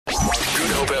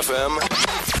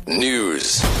FM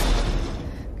News.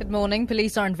 Good morning.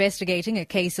 Police are investigating a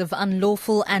case of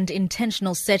unlawful and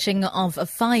intentional setting of a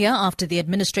fire after the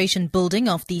administration building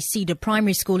of the Cedar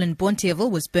Primary School in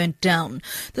Bonteheuwel was burnt down.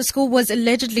 The school was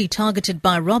allegedly targeted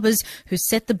by robbers who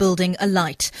set the building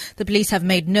alight. The police have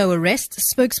made no arrests.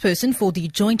 Spokesperson for the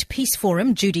Joint Peace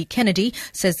Forum, Judy Kennedy,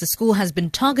 says the school has been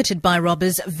targeted by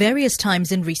robbers various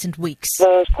times in recent weeks.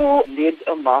 The school led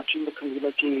a march in the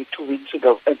community 2 weeks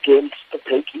ago against the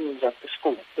break-ins at the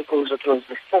school because it was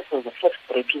the fifth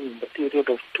break-in in the period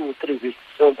of 2 or 3 weeks.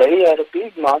 So they had a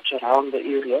big march around the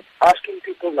area asking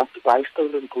people not to buy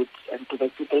stolen goods and to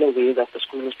make people aware that the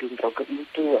school is being broken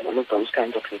into and all of those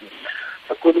kinds of things.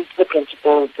 According to the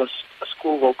principal, the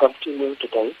school will continue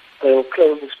today. They will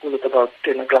close the school at about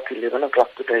 10 o'clock, 11 o'clock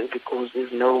today because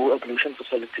there's no ablution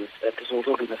facilities that has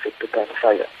also been affected by the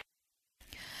fire.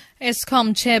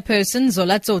 Eskom chairperson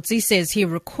Zola Tsotsi says he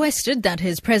requested that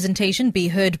his presentation be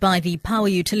heard by the Power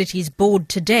Utilities Board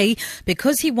today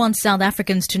because he wants South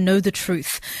Africans to know the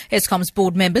truth. Eskom's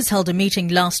board members held a meeting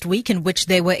last week in which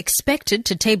they were expected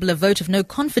to table a vote of no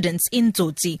confidence in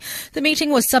Tsotsi. The meeting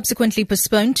was subsequently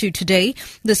postponed to today.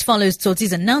 This follows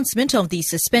Tsotsi's announcement of the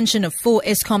suspension of 4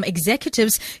 Eskom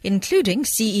executives, including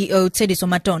CEO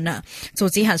Tsotsi.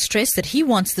 Tsotsi has stressed that he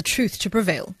wants the truth to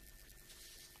prevail.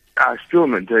 I still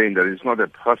maintain that it's not a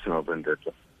personal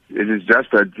vendetta. It is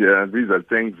just that these are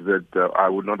things that I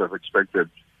would not have expected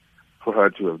for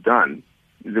her to have done.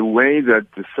 The way that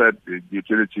the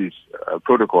utilities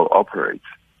protocol operates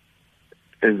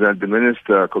is that the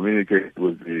minister communicates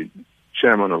with the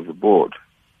chairman of the board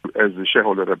as the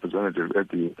shareholder representative at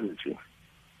the utility.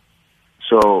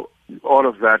 So all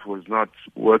of that was not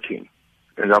working.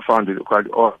 And I found it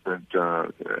quite odd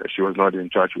that she was not in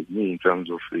touch with me in terms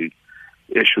of the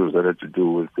issues that had to do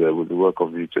with the work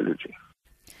of the utility.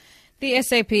 The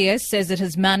SAPS says it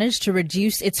has managed to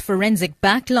reduce its forensic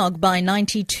backlog by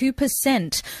 92%.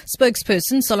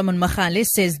 Spokesperson Solomon Machale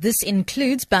says this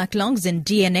includes backlogs in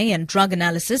DNA and drug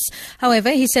analysis.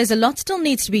 However, he says a lot still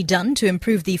needs to be done to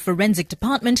improve the forensic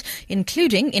department,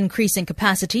 including increasing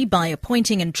capacity by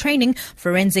appointing and training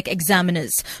forensic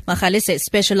examiners. Machale says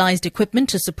specialized equipment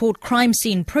to support crime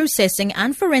scene processing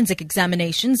and forensic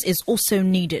examinations is also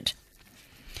needed.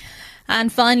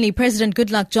 And finally, President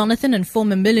Goodluck Jonathan and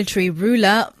former military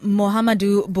ruler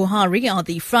Muhammadu Buhari are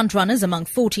the frontrunners among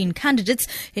 14 candidates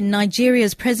in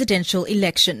Nigeria's presidential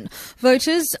election.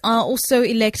 Voters are also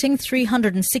electing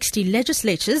 360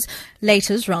 legislators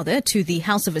to the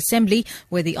House of Assembly,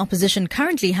 where the opposition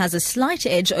currently has a slight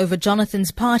edge over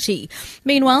Jonathan's party.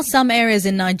 Meanwhile, some areas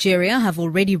in Nigeria have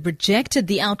already rejected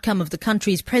the outcome of the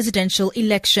country's presidential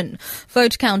election.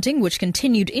 Vote counting, which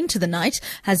continued into the night,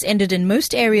 has ended in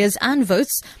most areas and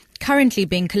votes currently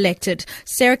being collected.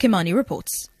 Sarah Kimani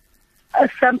reports.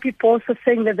 Some people also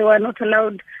saying that they were not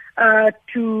allowed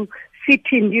to sit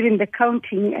in during the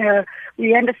counting.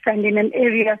 We understand in an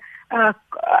area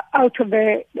out of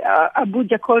the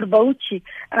Abuja called Bauchi,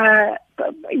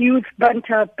 youth burnt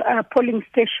up polling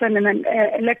station and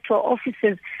electoral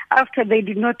offices after they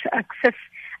did not access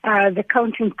the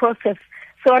counting process.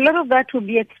 So a lot of that will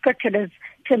be expected as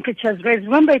temperatures rise.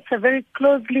 Remember, it's a very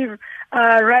closely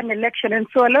run election, and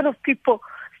so a lot of people,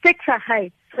 stakes are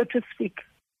high, so to speak.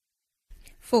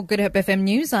 For Good Hope FM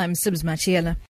News, I'm Sibs Machiela.